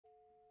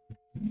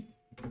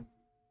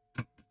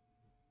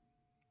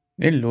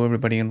Hello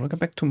everybody and welcome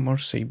back to more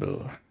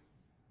Sable.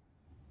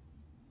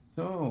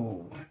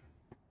 So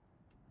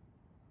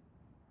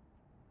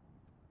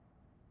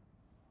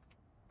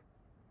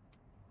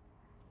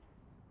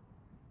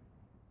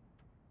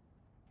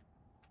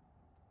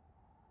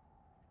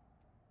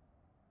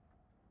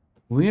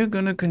we're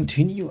gonna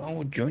continue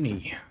our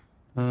journey.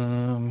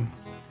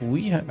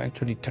 We have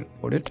actually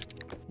teleported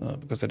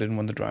because I didn't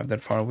want to drive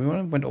that far. We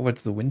went over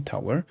to the wind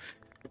tower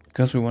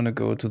because we want to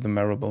go to the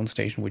Marrow bone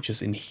station, which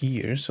is in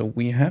here. So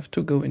we have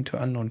to go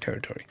into unknown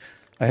territory.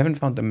 I haven't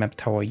found the map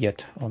tower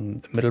yet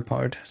on the middle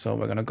part, so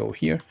we're gonna go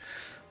here,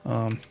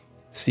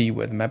 see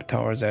where the map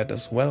tower is at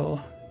as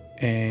well,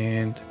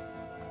 and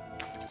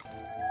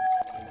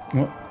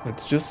well,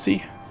 let's just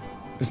see.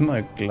 Is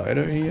my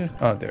glider here?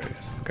 Ah, there it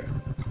is. Okay.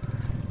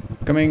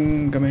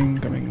 Coming,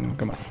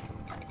 come on.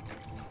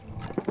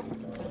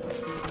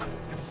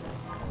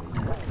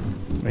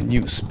 My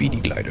new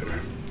speedy glider.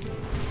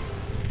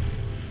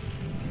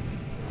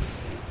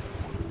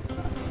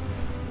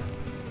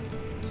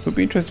 It would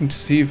be interesting to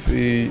see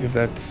if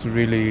that's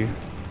really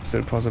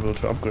still possible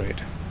to upgrade.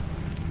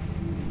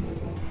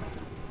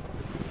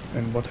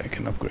 And what I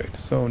can upgrade.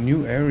 So,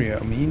 new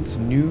area means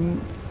new...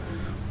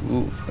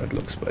 Ooh, that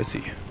looks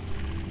spicy.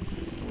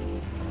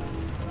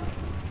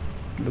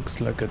 Looks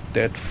like a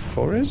dead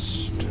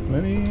forest,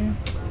 maybe?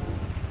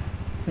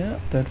 Yeah,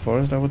 dead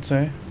forest, I would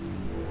say.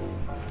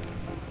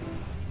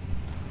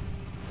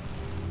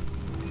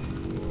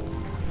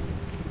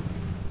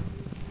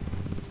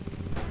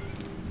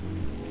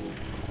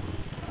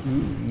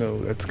 Ooh, no,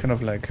 that's kind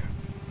of like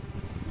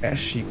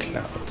ashy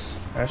clouds.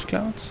 Ash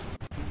clouds?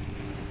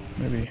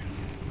 Maybe.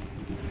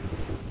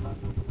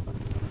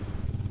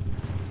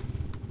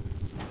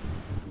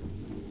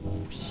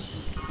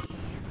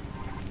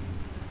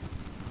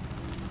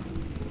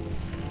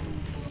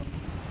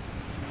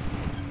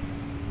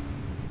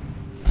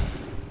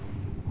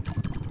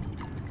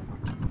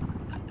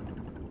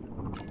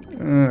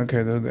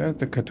 Okay, there's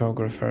the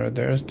cartographer.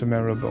 There's the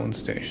Marrow bone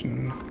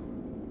station.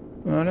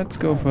 Let's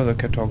go for the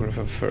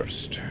cartographer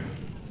first.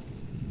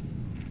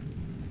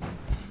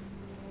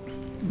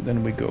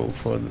 Then we go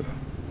for the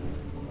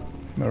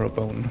Marrow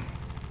bone.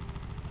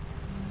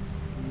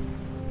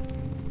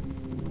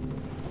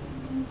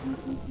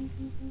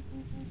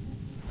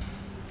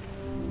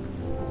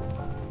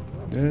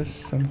 There's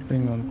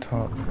something on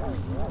top.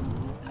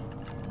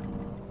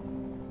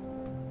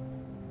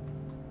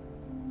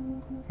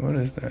 What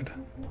is that?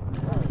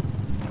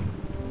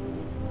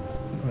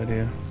 No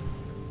idea.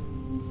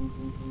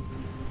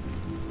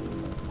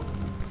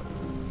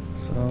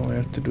 So we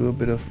have to do a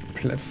bit of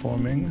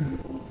platforming.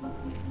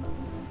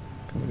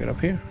 Can we get up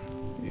here?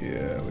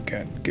 Yeah, we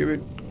can. Give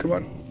it. Come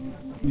on.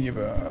 Yeah,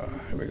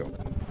 here we go.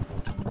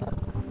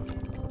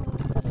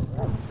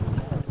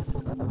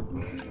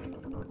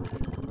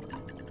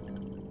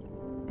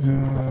 So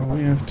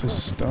we have to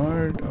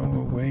start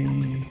our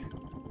way.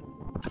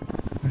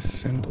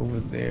 Ascend over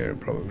there,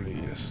 probably.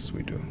 Yes,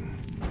 we do.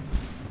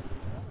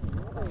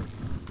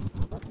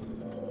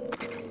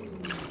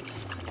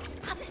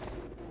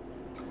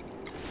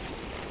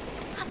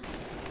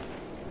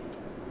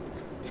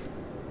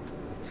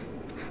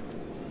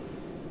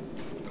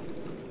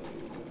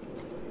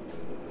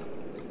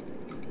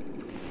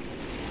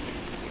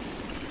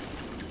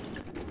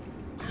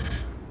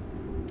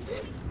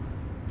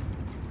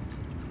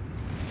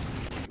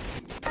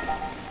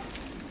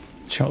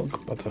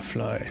 Chalk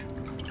butterfly.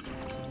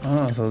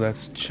 Ah, so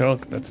that's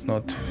chalk, that's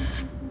not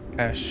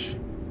ash.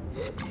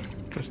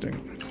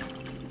 Interesting.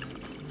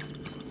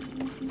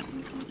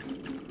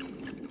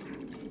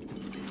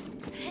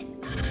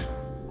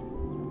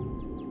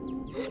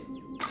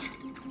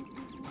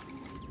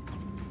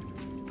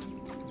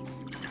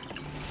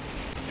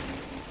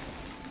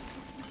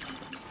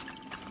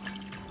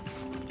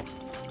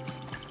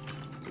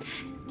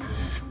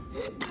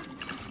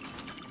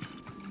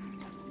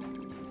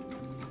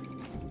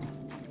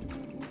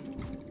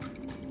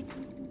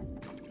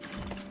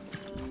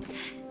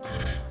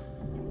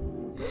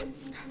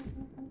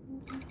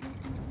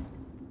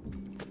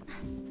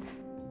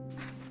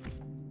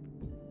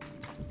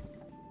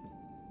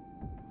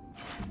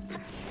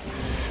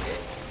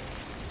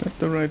 Is that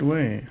the right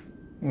way?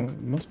 Well,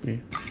 it must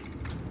be.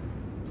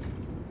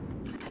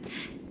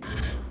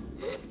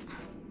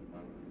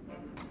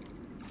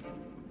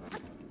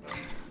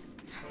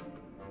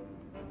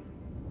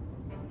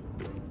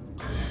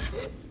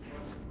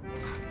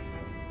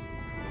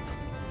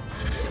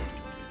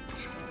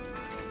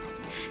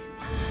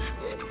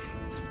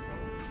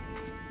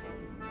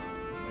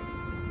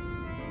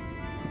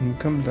 I'll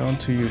come down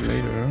to you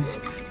later.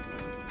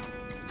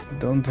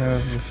 Don't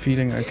have the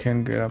feeling I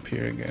can get up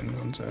here again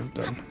once I've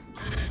done.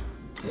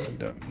 I'm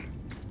done.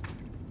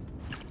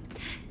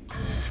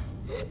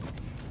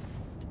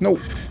 No!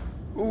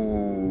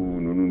 Oh,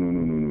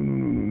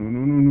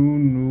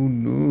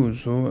 no.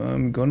 So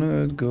I'm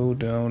gonna go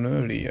down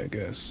early, I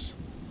guess.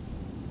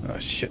 Ah,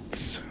 shit.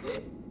 So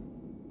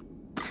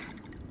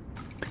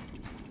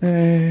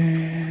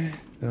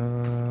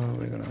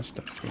we're gonna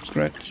start from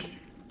scratch.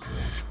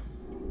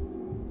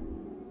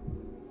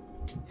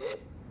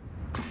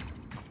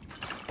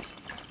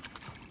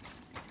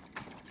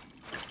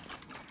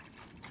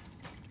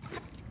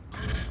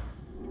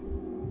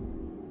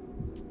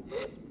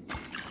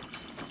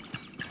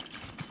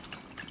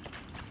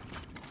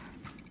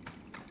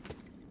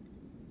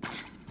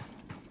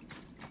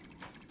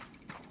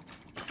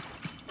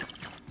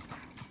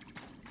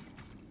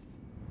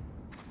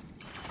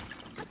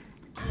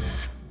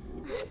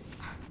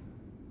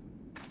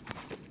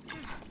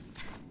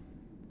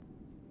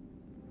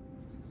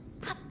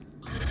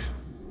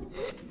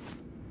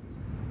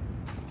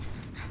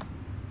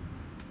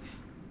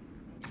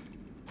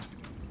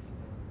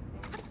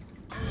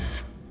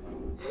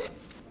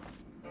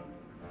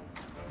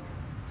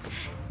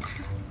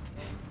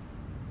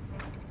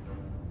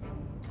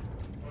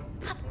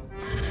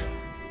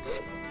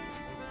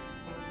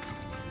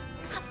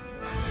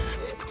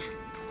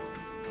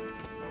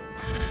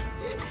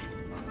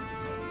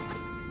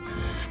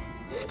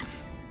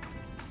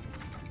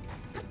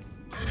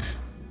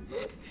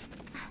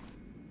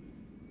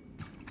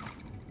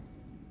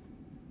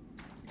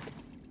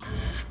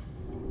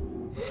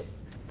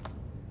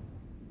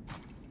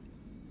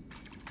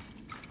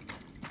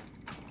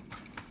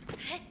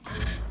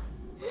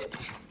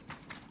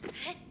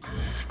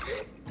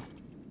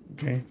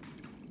 Okay.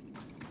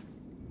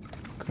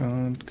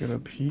 Can't get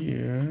up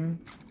here.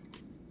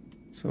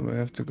 So we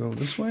have to go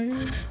this way?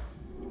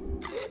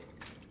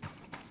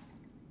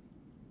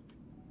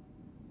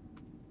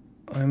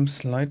 I'm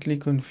slightly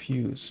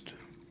confused.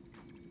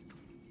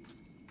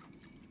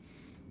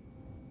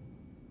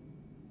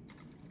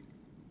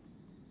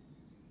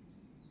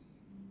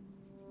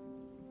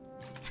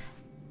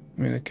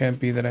 I mean, it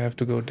can't be that I have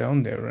to go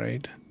down there,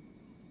 right?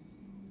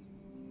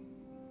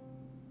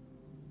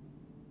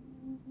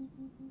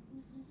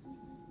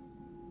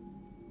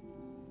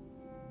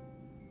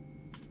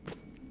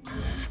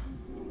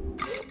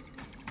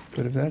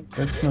 But if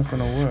that's not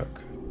gonna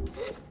work.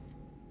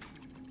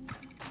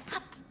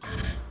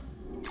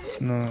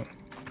 No,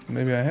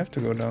 maybe I have to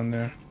go down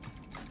there.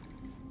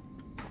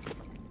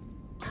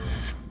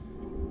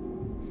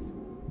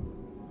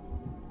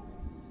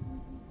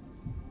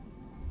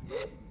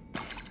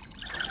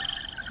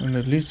 And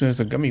at least there's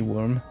a gummy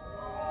worm.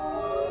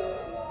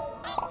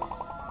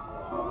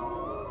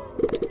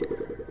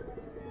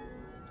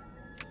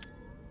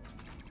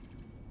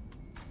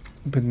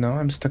 But now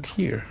I'm stuck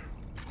here.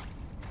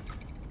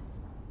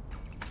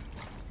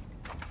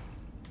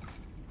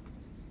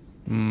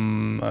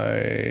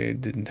 I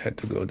didn't have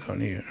to go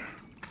down here.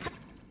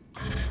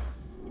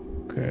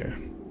 Okay.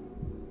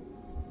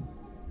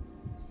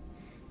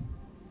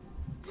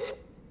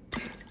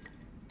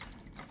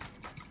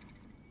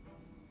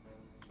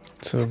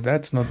 So if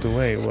that's not the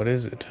way, what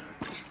is it?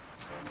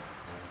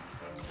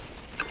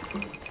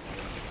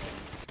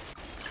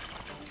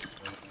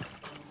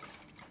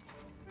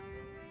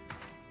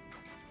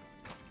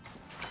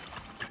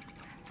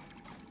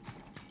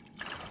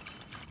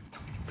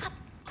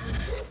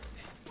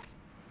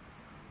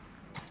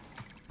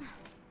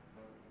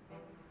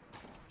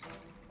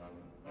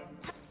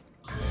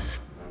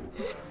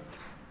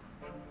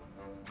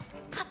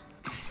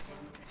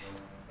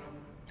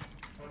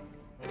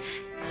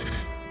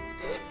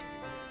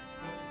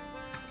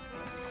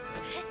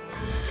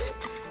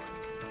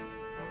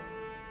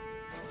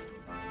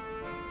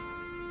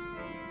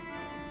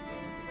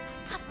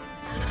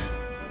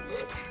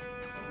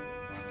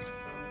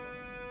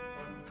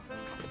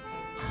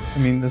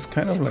 I mean, this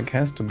kind of like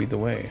has to be the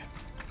way.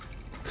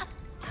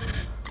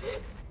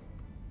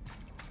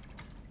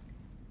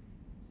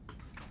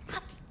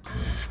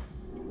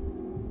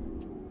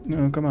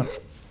 No, come on.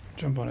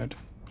 Jump on it.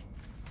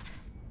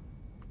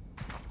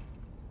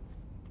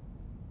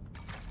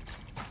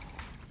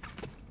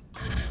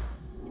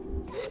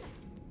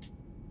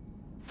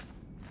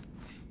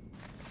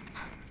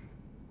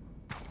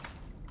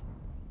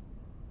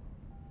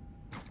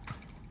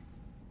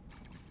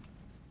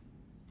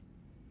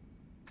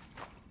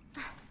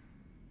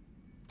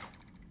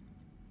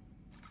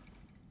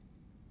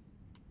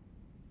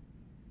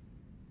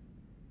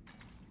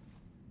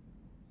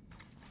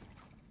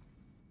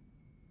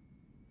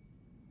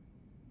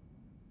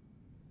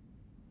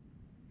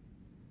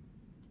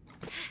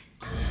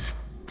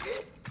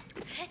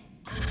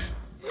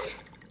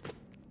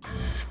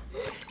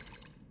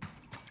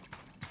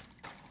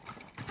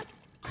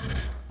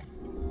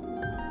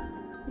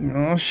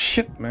 Oh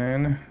shit,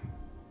 man.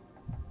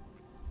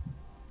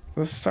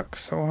 This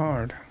sucks so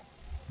hard.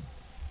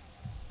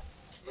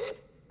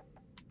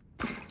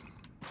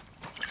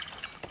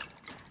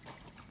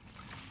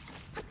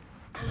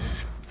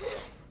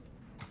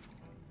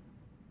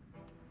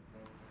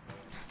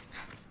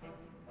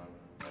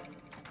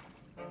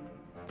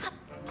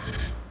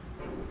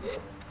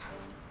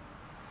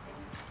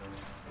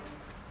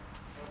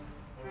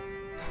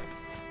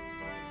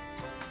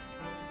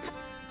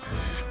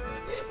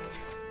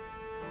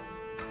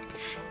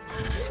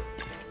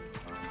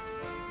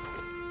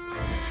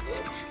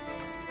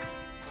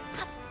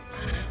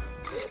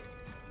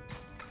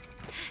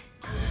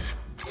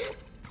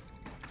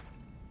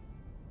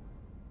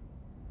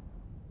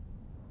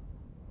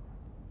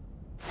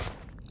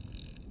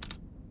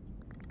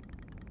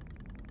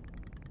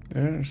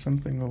 There's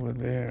something over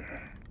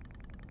there.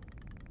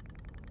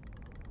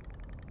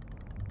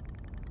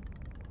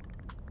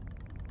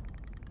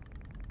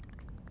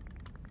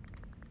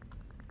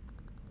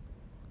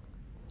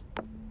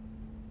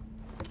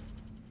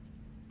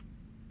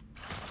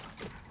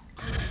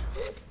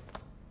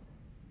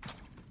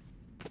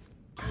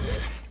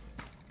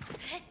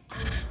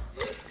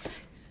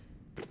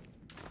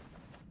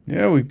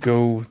 There we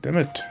go. Damn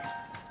it.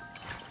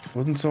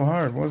 Wasn't so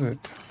hard, was it?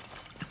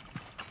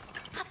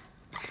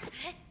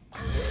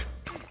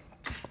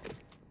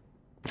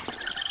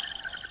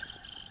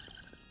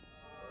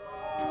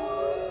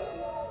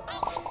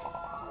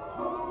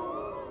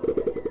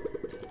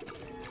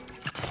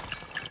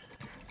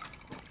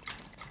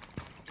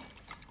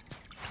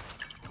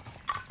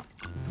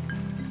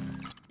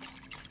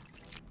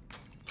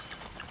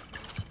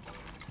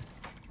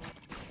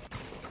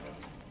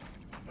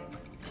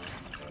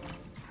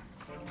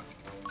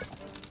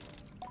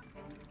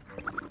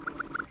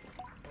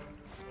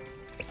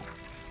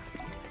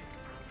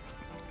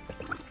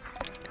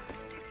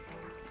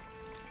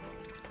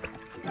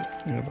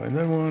 We're gonna buy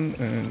that one,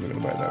 and we're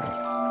gonna buy that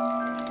one.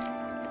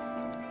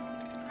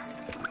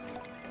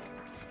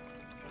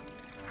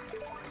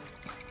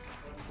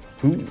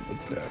 Ooh,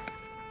 what's that?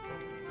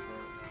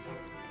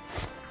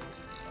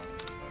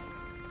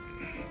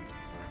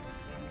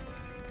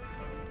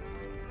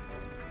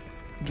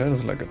 That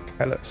is like a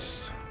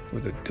palace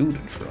with a dude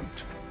in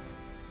front.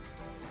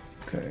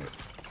 Okay.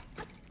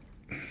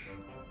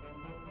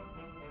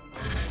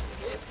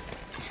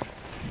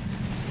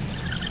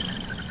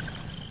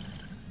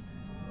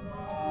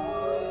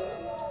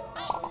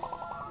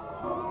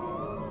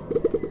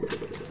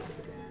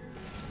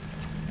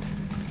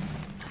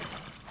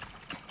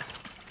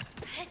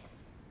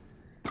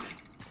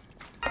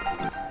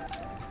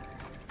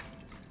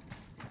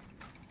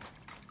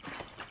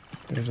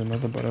 There's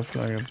another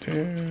butterfly up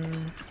there.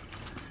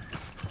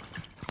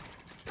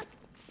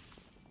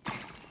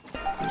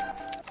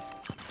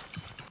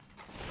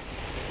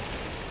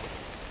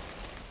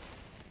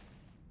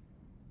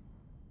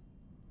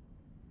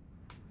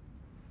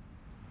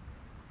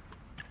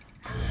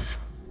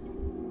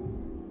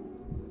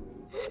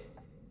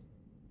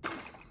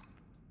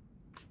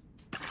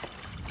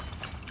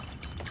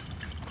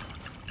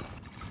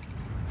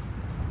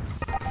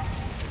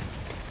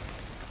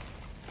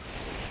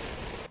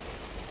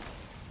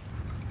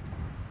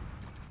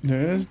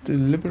 There is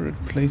deliberate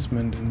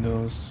placement in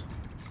those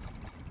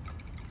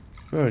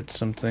birds.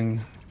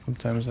 Sometimes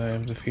I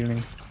have the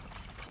feeling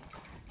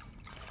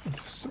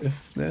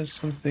if there's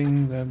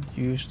something that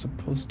you're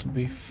supposed to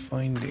be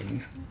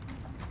finding,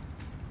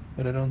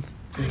 but I don't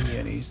see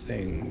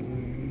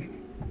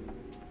anything.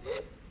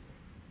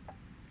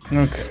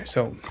 Okay,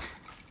 so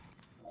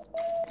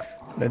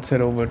let's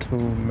head over to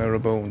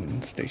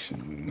Marrow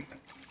Station.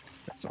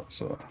 That's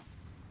also.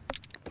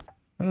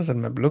 What does that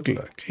map look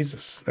like?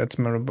 Jesus, that's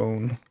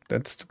Marrow.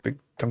 That's the big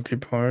donkey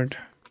part.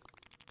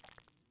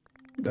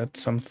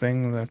 That's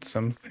something, that's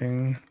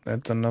something.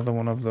 That's another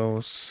one of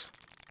those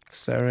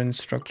sarin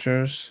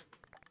structures.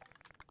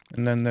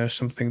 And then there's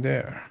something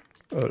there.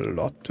 A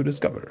lot to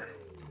discover.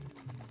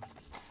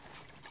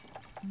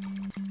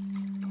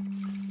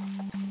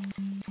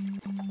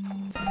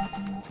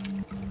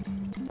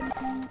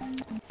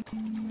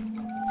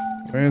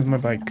 Where's my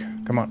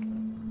bike? Come on.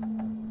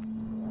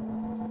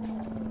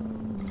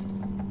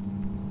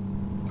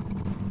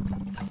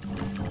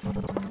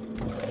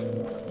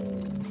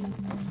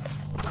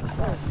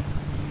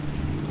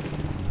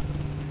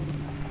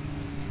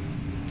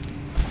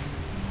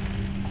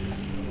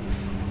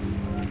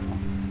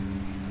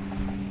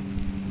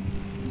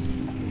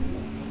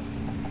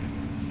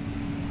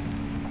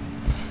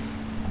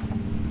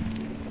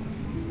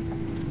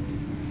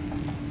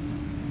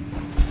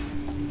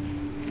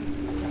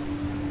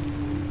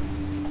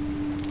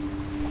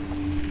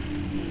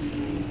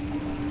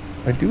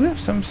 I do have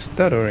some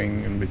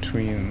stuttering in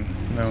between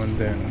now and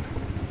then.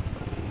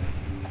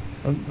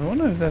 I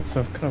wonder if that's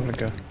a kind of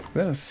like a... Is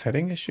that a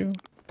setting issue?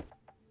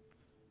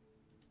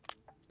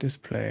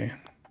 Display.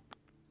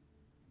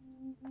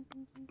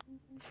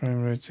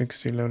 Frame rate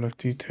 60, level of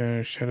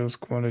detail, shadows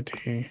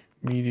quality,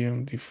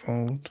 medium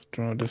default,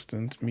 draw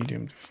distance,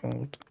 medium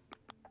default.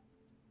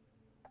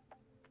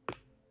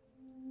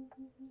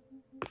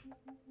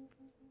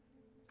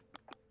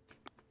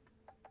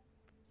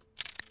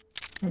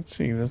 Let's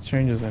see if that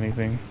changes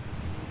anything.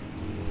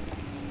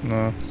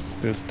 No,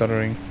 still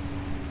stuttering.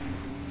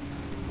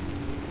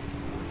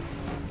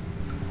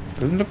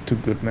 Doesn't look too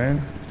good,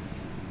 man.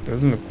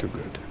 Doesn't look too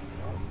good.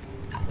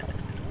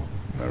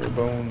 Marrow.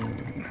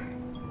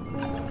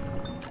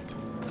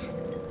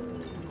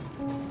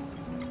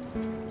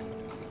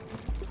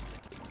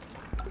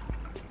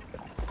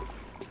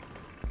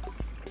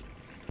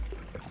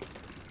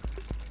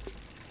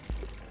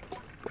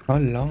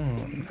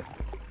 Colon.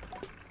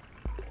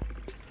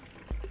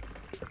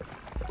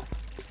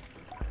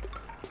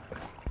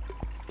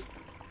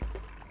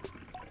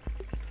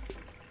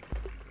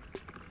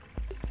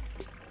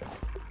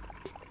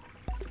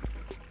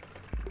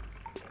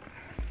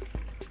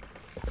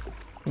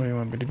 What do you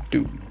want me to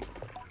do?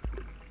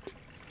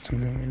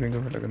 Something you think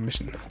of it like a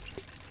mission.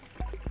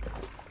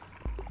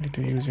 Need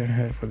to use your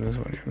head for this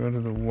one. You go to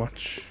the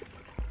watch.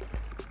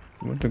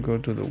 You want to go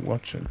to the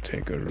watch and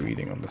take a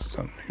reading on the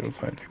sun. You'll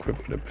find the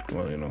equipment a bit,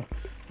 well, you know,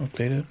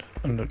 outdated,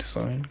 under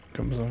design,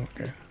 cumbersome.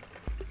 Okay.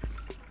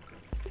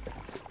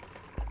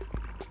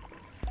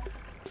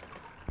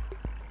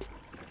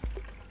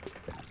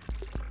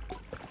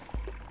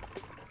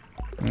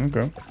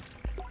 Okay.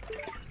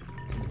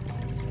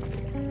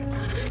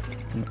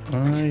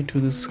 An eye to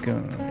the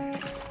sky.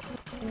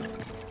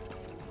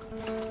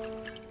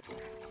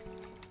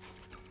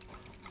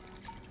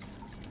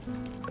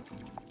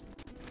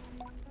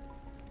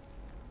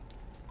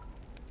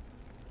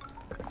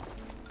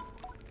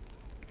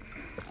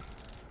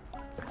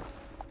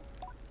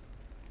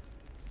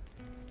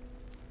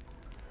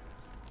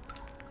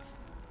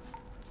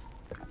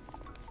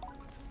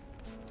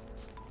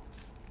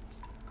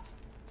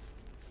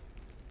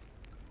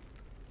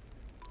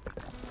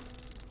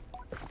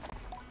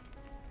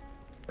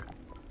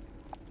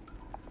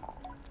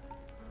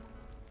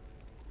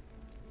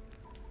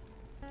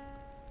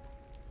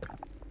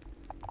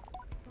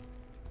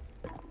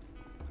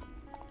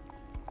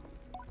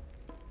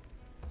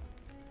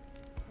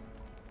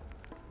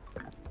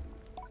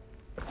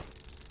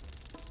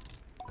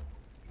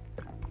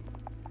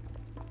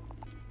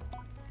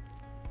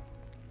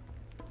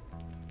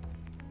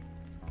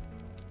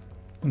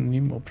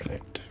 Nemo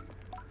plate.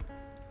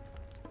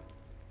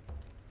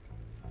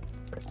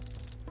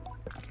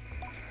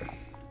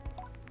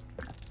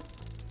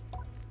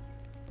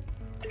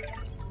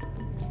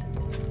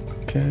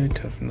 Okay,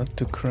 tough nut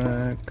to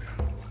crack.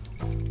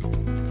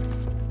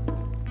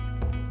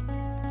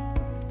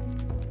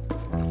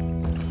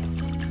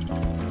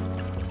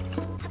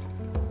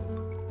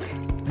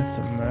 That's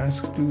a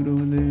mask dude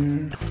over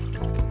there.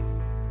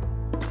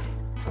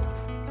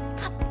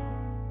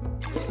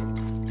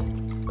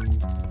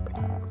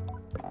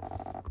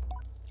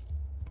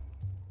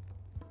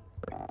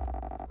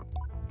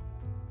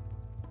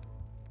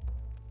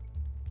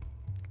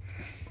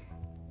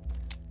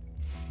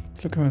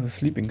 Look at the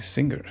sleeping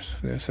singers.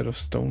 They're a set of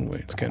stone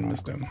weights. Can't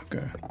miss them.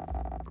 Okay.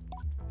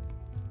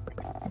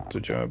 That's a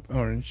job.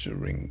 Orange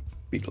ring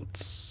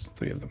beetles.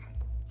 3 of them.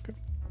 Okay.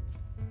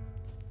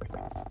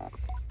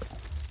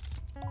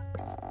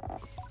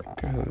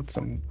 Okay, so that's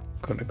some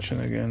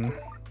collection again.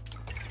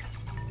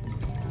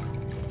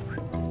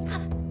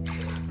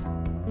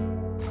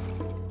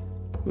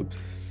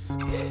 Oops.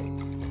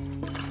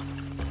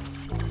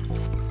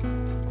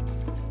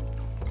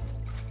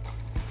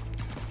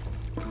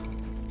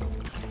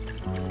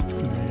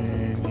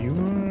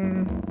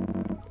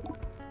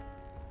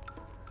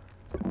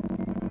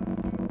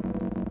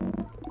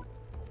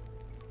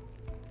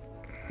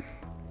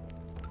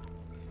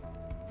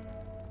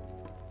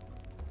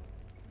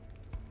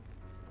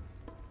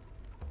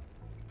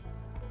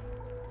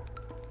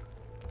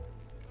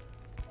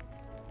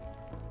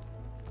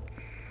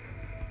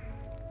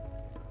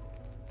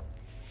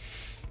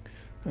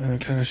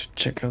 I should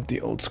check out the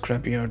old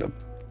scrapyard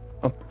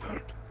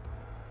upward.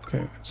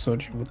 Okay,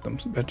 searching with them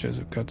batches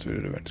of cuts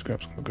with event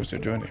scraps across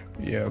your journey.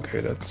 Yeah,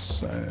 okay,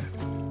 that's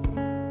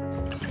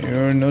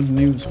you're not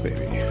news,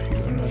 baby.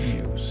 You're not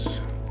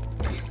news.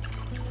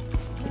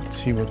 Let's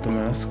see what the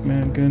mask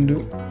man can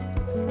do.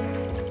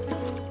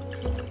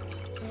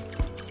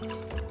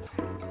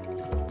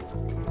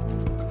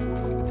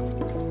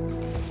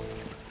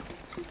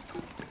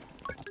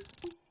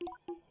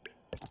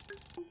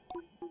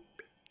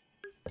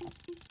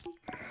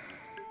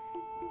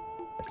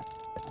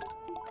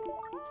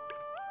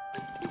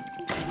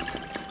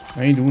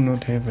 I do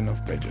not have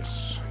enough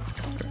badges.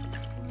 Okay.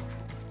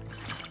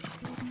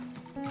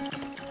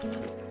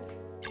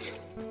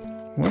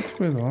 What's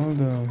with all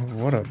the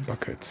water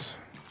buckets?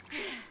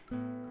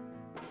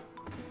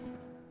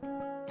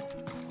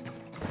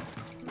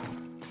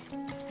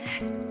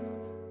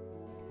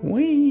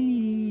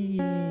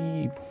 Whee!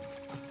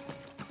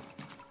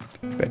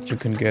 Bet you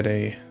can get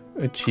a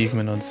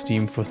achievement on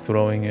Steam for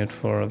throwing it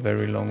for a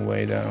very long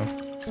way down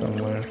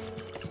somewhere.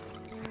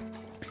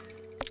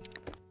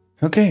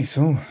 Okay,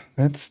 so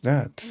that's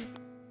that.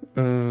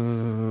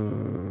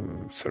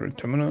 Sorry,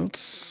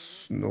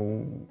 terminals?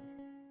 No.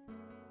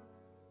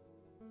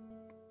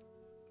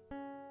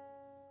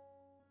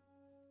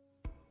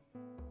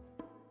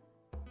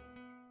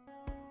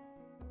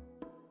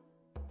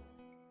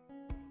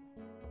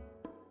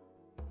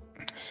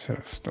 Set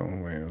of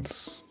stone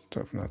whales.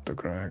 Tough not to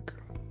crack.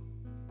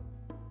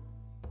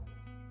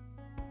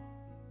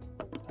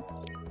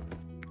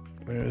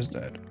 Where is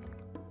that?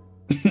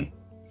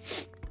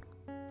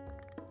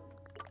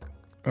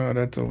 Oh,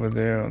 that's over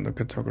there on the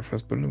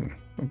cartographer's balloon.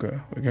 Okay,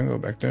 we can go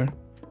back there.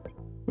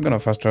 We're gonna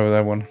fast travel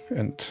that one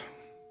and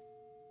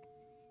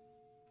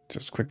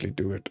just quickly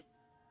do it.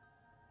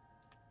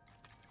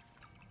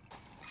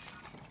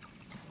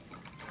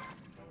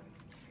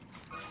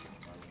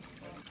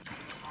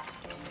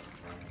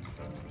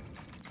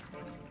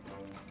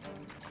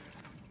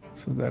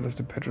 So that is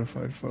the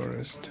petrified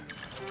forest.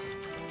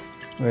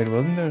 Wait,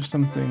 wasn't there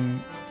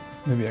something?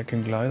 Maybe I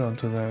can glide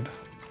onto that.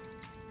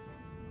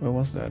 Where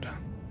was that?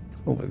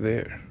 Over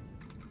there.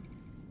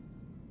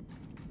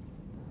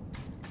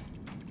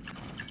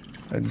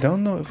 I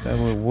don't know if that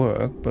will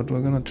work, but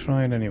we're gonna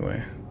try it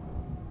anyway.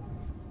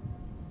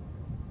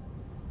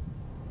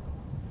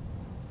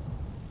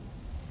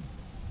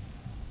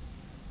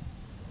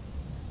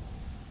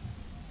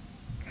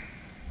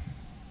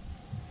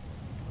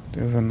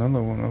 There's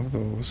another one of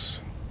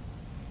those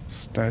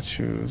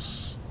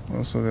statues.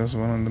 Also, there's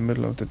one in the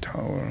middle of the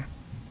tower.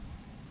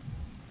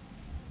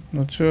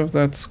 Not sure if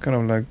that's kind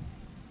of like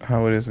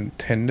how it is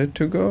intended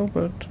to go,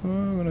 but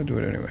we're gonna do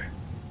it anyway.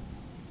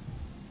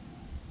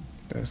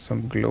 There's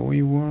some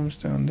glowy worms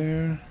down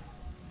there.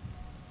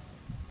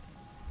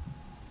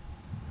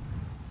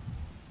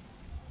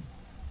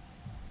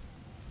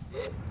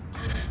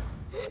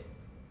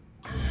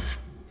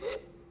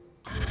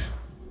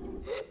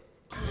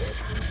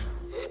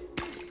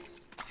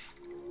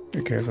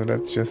 Okay, so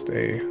that's just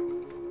a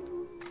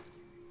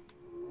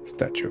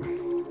statue.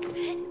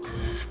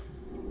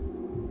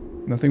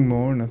 Nothing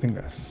more, nothing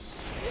less.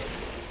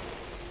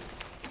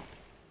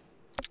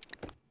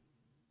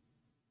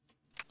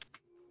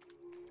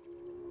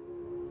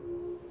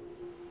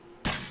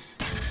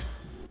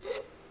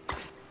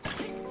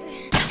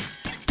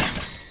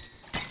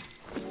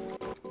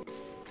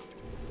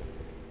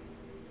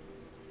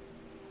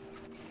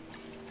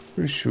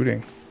 Who's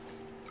shooting?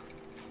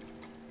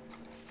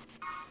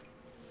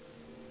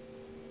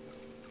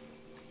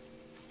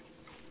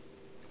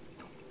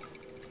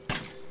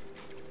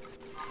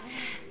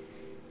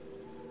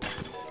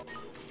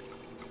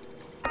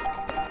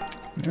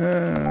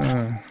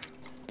 Ah,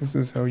 this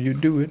is how you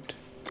do it.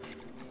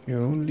 You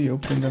only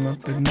open them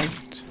up at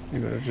night. You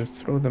gotta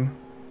just throw them.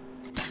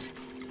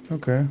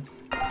 Okay,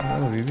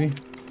 that was easy.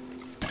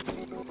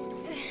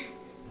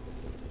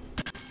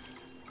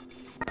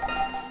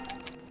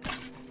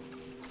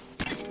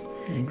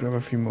 Grab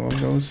a few more of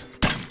those.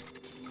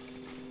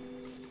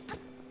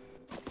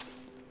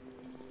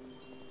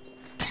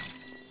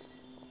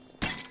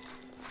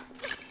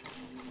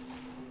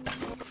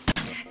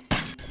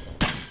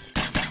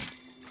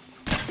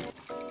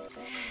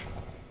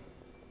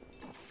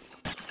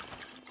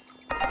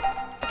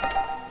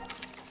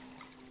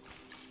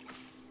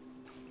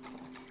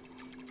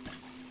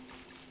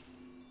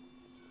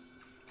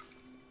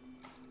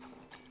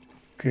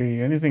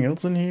 Okay, anything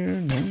else in here?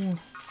 No.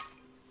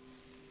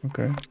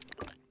 Okay.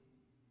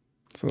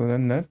 So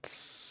then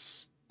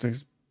that's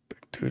takes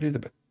back to it a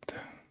bit.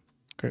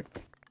 Okay.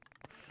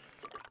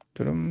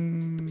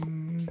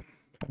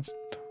 Fast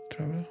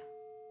travel.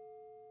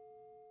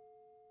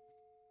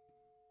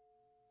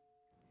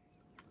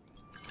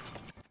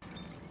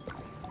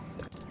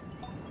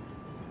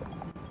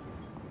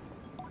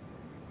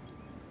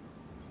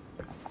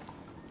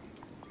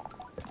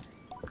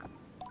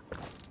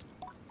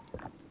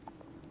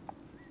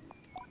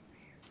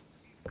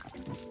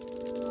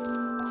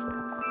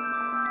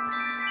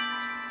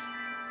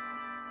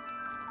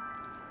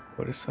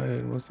 I decided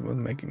it was about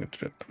making a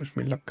trip. Wish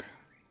me luck.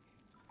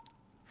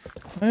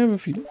 I have a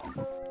feeling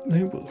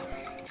they will.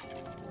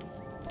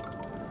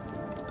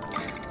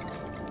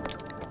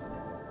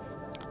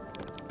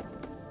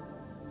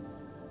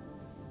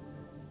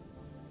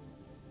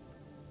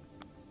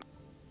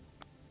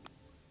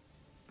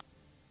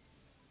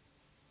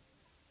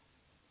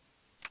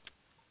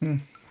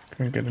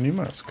 Can't get a new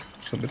mask,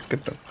 so let's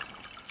get them.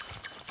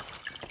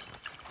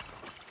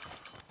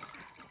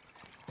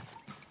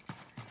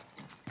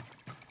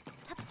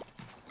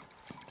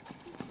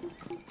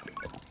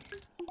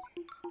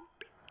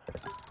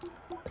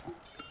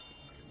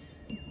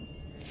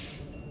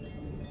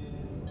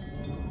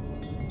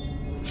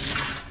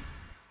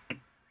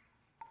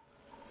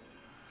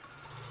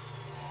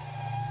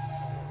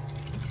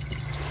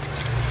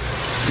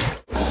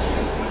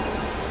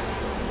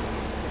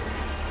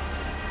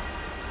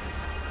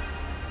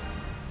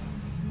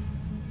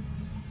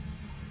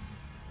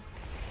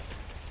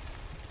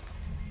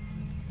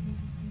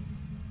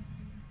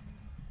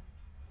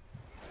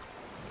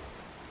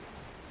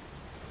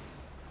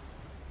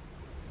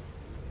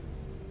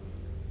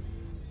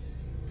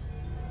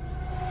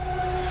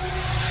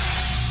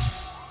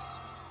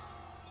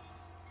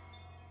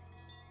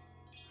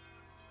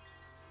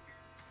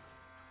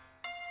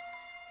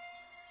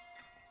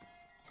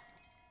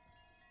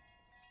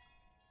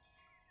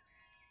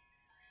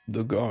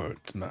 The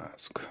guard's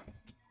mask.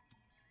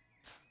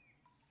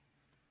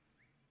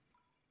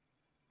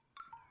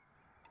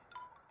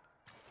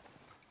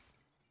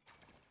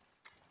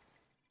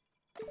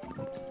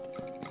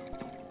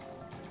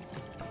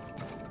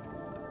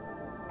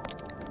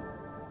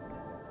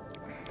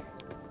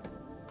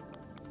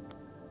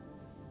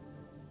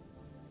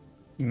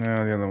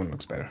 No, the other one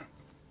looks better.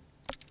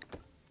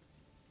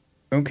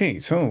 Okay,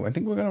 so I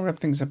think we're gonna wrap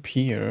things up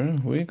here.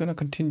 We're gonna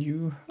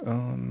continue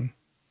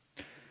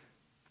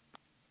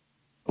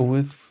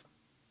with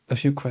a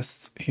few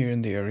quests here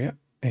in the area,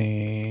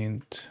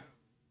 and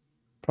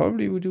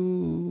probably we'll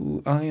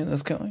do Eye in the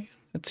Sky.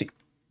 Let's see.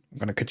 I'm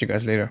gonna catch you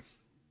guys later.